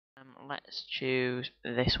let's choose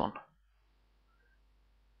this one.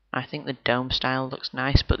 I think the dome style looks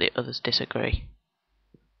nice, but the others disagree.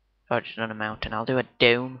 I've just done a mountain. I'll do a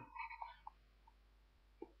dome.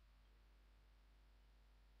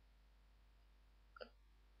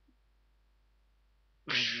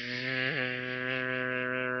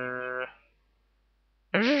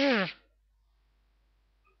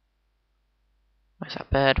 Where's that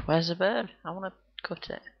bird? Where's the bird? I want to cut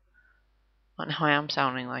it. But now I am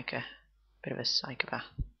sounding like a bit of a psychopath.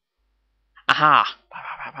 Aha!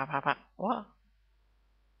 What?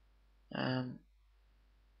 I'm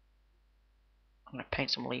gonna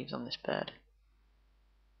paint some leaves on this bird.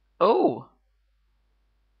 Oh!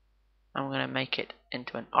 I'm gonna make it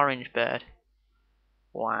into an orange bird.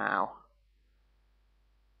 Wow.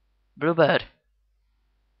 Blue bird.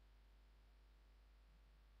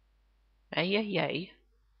 Hey.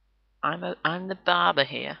 I'm the barber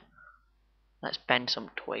here. Let's bend some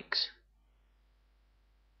twigs.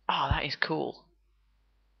 Oh, that is cool.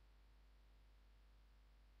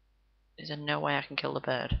 Is there no way I can kill the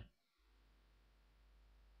bird?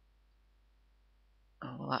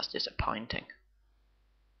 Oh, well, that's disappointing.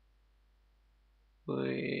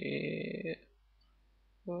 Wait.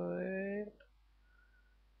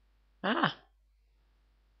 Ah!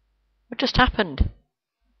 What just happened?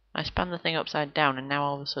 I spun the thing upside down and now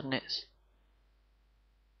all of a sudden it's...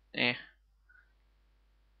 yeah.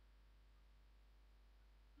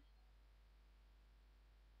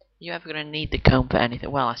 You ever gonna need the comb for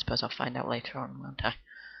anything? Well, I suppose I'll find out later on, won't I?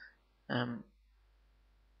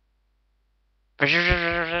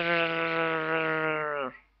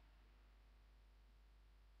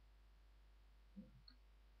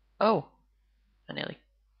 Oh! I nearly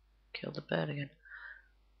killed the bird again.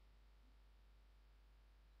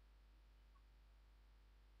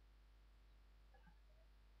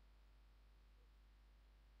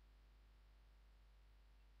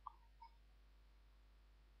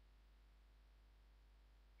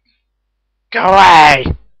 Go away!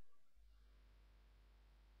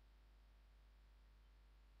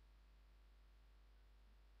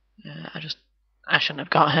 I shouldn't have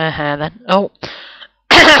got her hair then. Oh!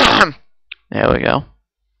 There we go.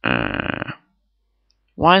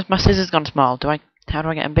 Why has my scissors gone small? How do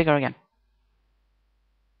I get them bigger again?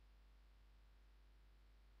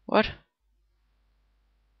 What?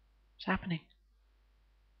 What's happening?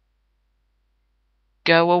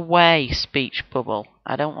 Go away, speech bubble.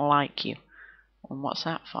 I don't like you. And what's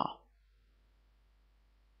that for?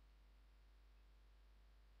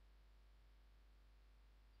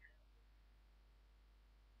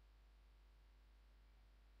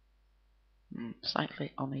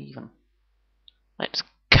 Slightly uneven. Let's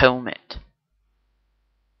comb it.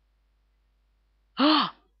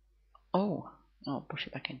 Oh, push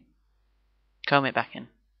it back in. Comb it back in.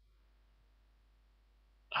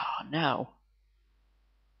 Oh no.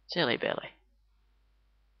 Silly Billy.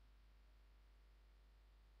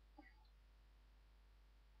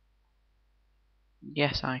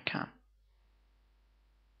 Yes, I can.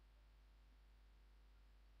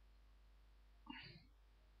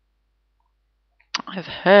 I've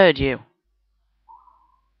heard you.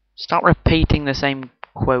 Stop repeating the same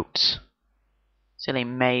quotes. Silly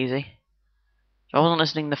Maizy. If I wasn't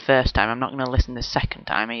listening the first time, I'm not going to listen the second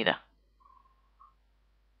time either.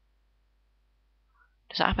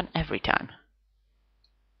 Does that happen every time?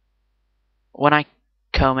 When I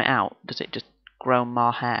comb it out, does it just grow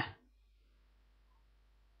more hair?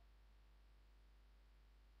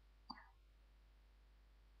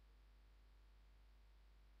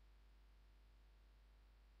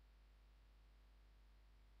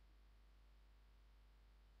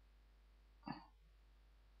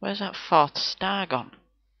 Where's that fourth star gone?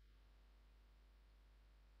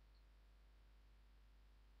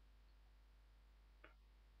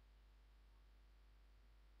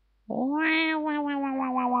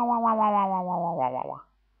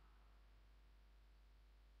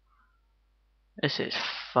 This is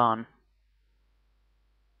fun.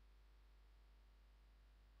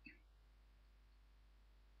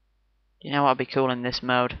 You know what would be cool in this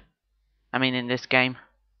mode? I mean in this game?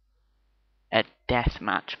 A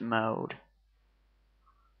deathmatch mode.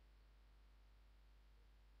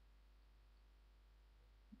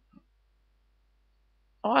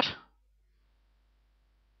 What?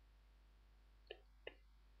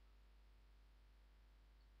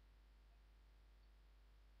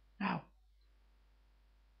 Oh.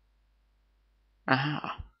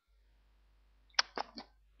 Aha.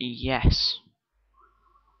 Yes.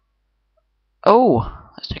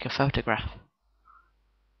 Oh, let's take a photograph.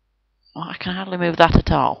 Oh, I can hardly move that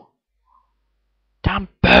at all. Damn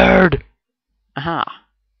bird! Aha.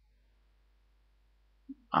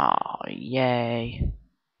 Oh, yay.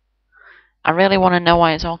 I really want to know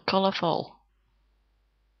why it's all colourful.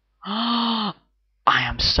 I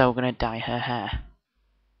am so gonna dye her hair.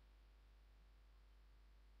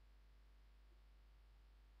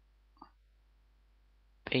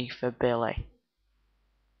 B for Billy.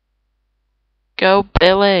 Go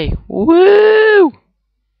Billy! Woo!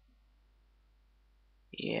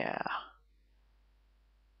 Yeah.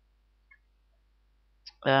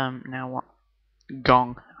 Now what?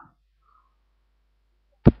 Gong.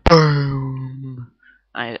 Boom!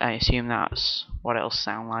 I assume that's what it'll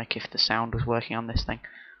sound like if the sound was working on this thing.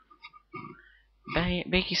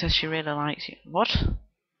 Beaky says she really likes you. What?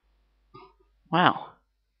 Well,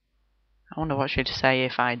 I wonder what she'd say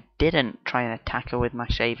if I didn't try and attack her with my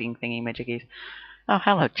shaving thingy majiggies. Oh,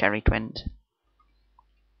 hello, Cherry Twins.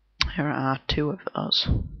 Here are two of us.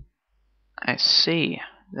 I see.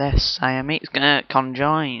 They're Siamese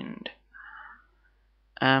conjoined.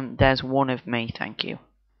 There's one of me, thank you.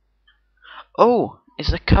 Oh, is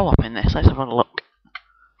there co-op in this? Let's have a look.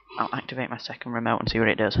 I'll activate my second remote and see what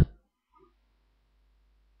it does.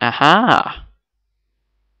 Aha!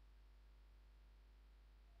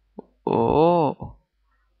 Oh.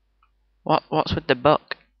 What's with the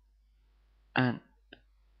book? And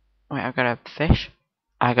wait, I've got a fish.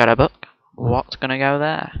 I got a book. What's gonna go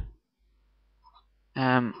there?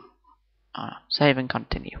 Save and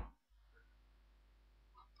continue.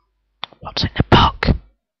 What's in the book?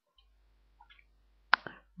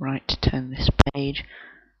 Right, turn this page.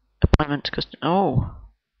 Appointment to custom. Oh.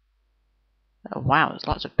 Wow, there's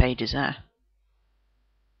lots of pages there.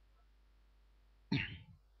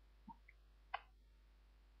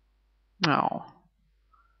 Oh.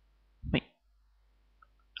 Wait.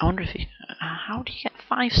 I wonder if you. How do you get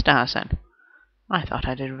 5 stars then? I thought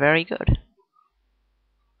I did very good.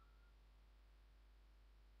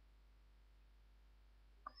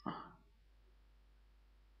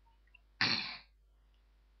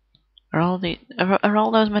 Are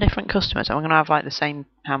all those my different customers? Am I gonna have like the same?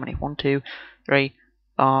 How many? 1, 2, 3,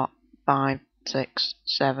 4, 5, 6,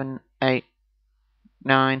 7, 8,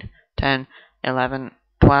 9, 10, 11,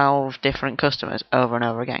 12 different customers over and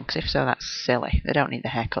over again? Because if so, that's silly. They don't need the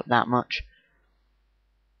haircut that much.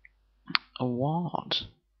 Award.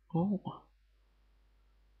 Oh.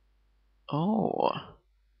 Oh.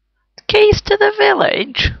 Keys to the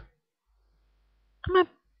village? I'm a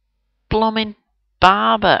blooming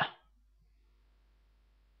barber.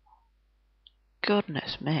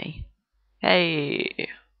 Goodness me. Hey.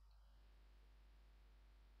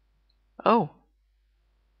 Oh.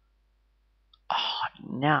 Oh,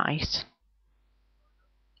 nice.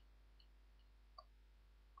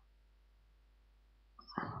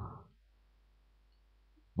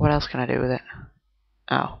 What else can I do with it?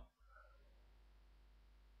 Oh.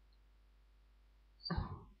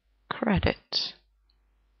 Credits.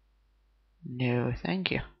 No, thank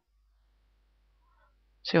you.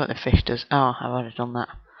 See what the fish does. Oh, I've already done that.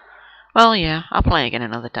 Well, yeah, I'll play again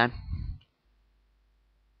another time.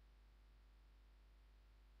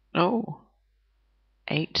 Oh.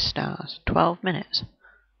 8 stars. 12 minutes.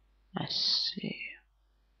 I see.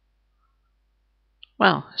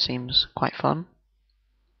 Well, seems quite fun.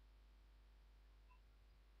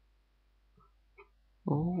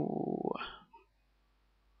 Ooh.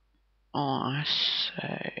 Oh, I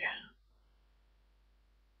see.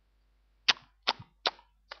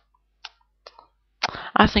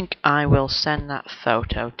 I think I will send that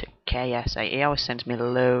photo to KSA. He always sends me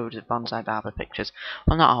loads of Bonsai Barber pictures.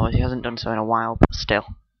 Well, not always. He hasn't done so in a while, but still.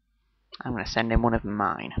 I'm going to send him one of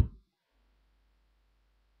mine.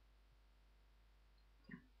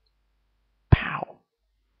 Pow.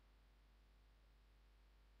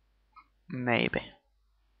 Maybe.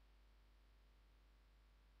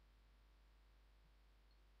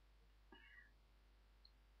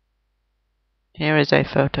 Here is a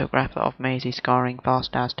photograph of Maizy scoring 4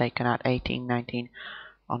 stars taken at 1819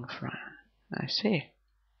 on Friday. I see.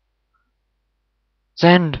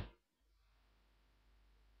 Send!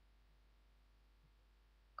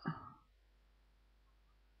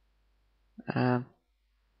 Um.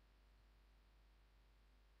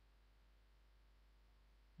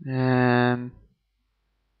 Um.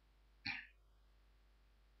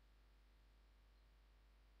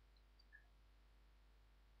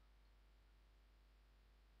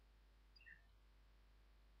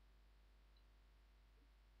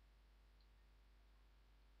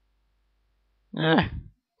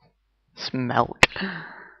 Smelt.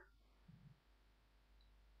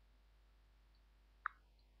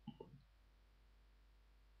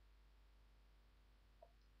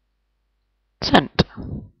 Sent.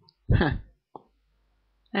 Huh.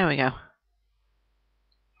 There we go.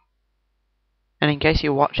 case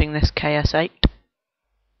you're watching this, KS8,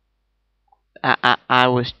 I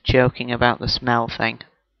was joking about the smell thing.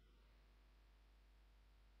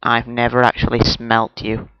 I've never actually smelt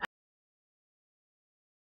you.